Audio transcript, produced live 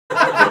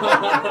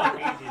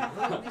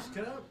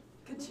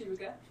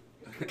Kachuga.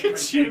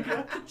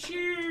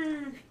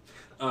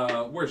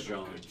 Kachuga. Where's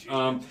John?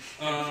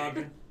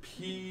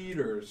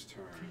 Peter's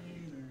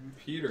turn.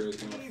 Peter is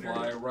going to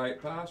fly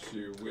right past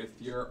you with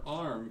your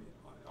arm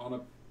on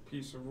a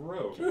piece of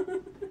rope.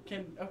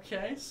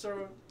 Okay,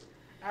 so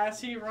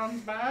as he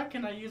runs back,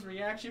 can I use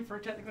reaction for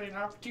technically an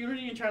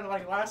opportunity and try to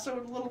like lasso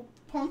the little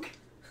punk?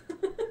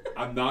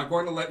 I'm not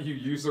going to let you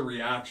use a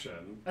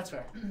reaction. That's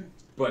fair.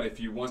 But if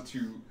you want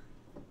to,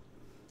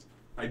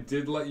 I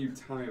did let you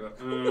tie it up.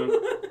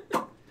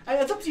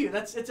 It's up to you.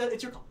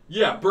 It's your call.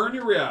 Yeah, burn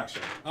your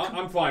reaction.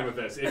 I'm fine with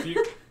this. If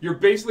you're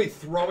basically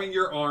throwing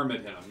your arm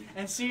at him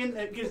and see if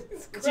I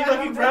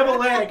can grab a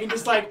leg and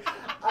just I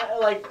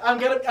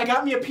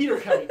got me a Peter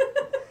kite.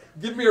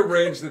 Give me a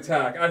ranged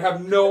attack. I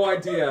have no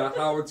idea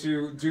how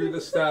to do the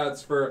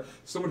stats for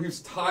someone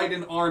who's tied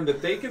an arm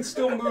that they can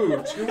still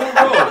move to a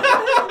rope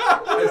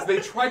as they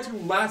try to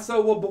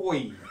lasso a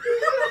boy.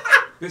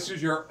 This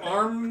is your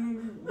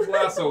arm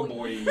lasso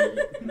boy.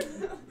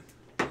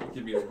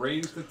 Give me a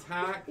ranged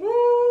attack.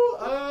 Woo,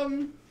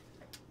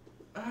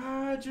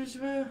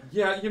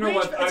 yeah, you know range,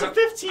 what? It's a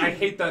 15. I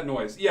hate that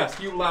noise. Yes,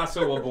 you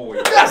lasso a boy.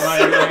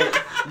 Yes!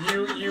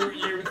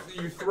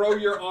 You throw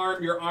your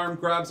arm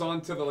grabs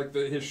onto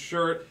his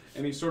shirt,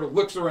 and he sort of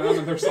looks around,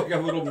 and there's like a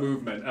little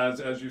movement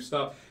as you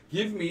stop.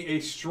 Give me a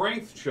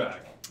strength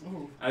check,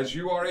 as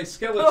you are a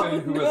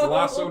skeleton who has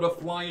lassoed a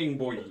flying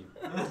boy.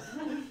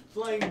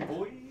 Flying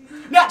boy?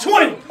 Not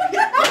 20!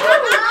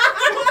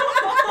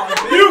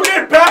 You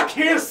get back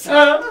here,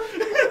 sir!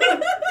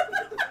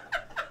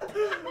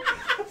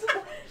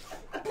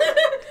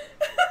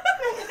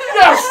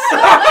 Yes!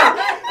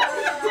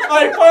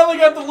 I finally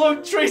got the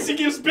look Tracy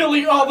gives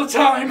Billy all the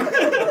time.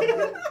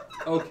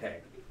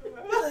 Okay.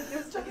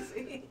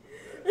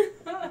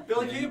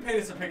 Billy, can you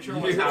paint us a picture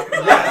of what's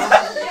happening?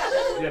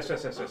 Yes.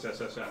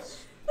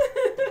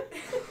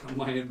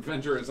 My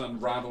adventure is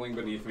unraveling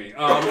beneath me.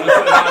 That is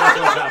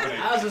what's happening.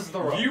 As is the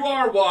rope.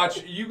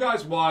 You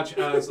guys watch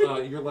as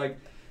you're like,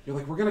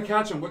 we're gonna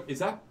catch him. What is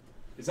that?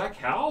 Is that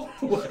Cal?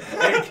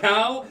 And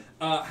Cal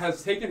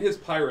has taken his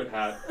pirate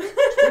hat,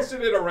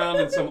 twisted it around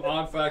in some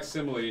odd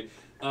facsimile,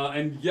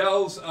 and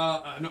yells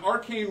an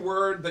arcane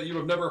word that you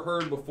have never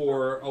heard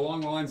before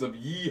along the lines of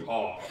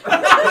yeehaw.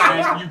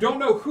 And you don't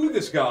know who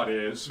this god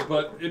is,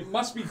 but it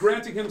must be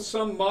granting him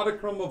some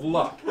modicum of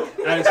luck.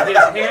 As his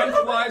hand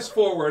flies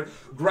forward,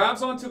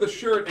 grabs onto the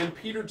shirt, and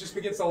Peter just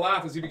begins to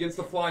laugh as he begins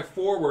to fly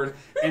forward,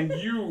 and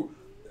you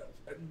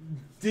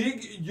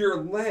dig your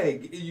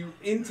leg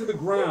into the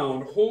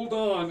ground, hold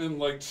on,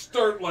 and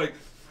start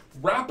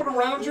wrapping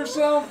around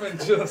yourself, and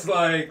just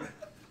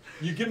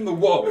you give him the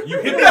whoa. You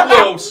hit the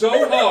whoa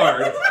so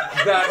hard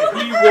that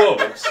he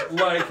woes.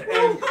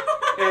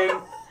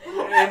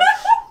 And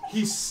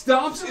he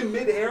stops in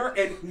midair,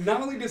 and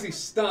not only does he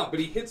stop, but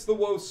he hits the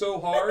whoa so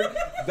hard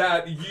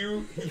that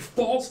he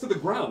falls to the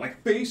ground,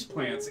 face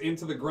plants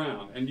into the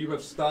ground, and you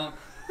have stopped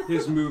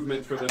his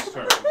movement for this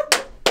turn.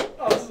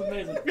 Oh, this is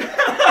amazing.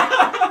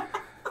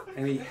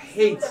 And he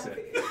hates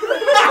it.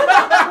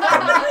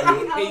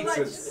 He hates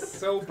it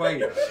so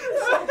bad.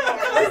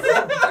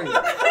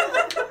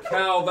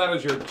 Cal, that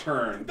is your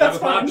turn. That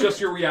is not just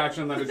your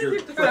reaction, that is your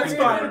That's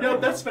fine. turn. No,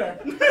 that's fair.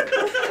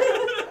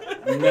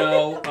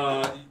 Now,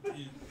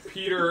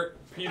 Peter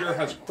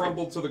has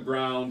crumbled to the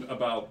ground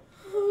about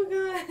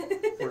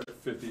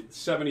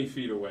 70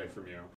 feet away from you.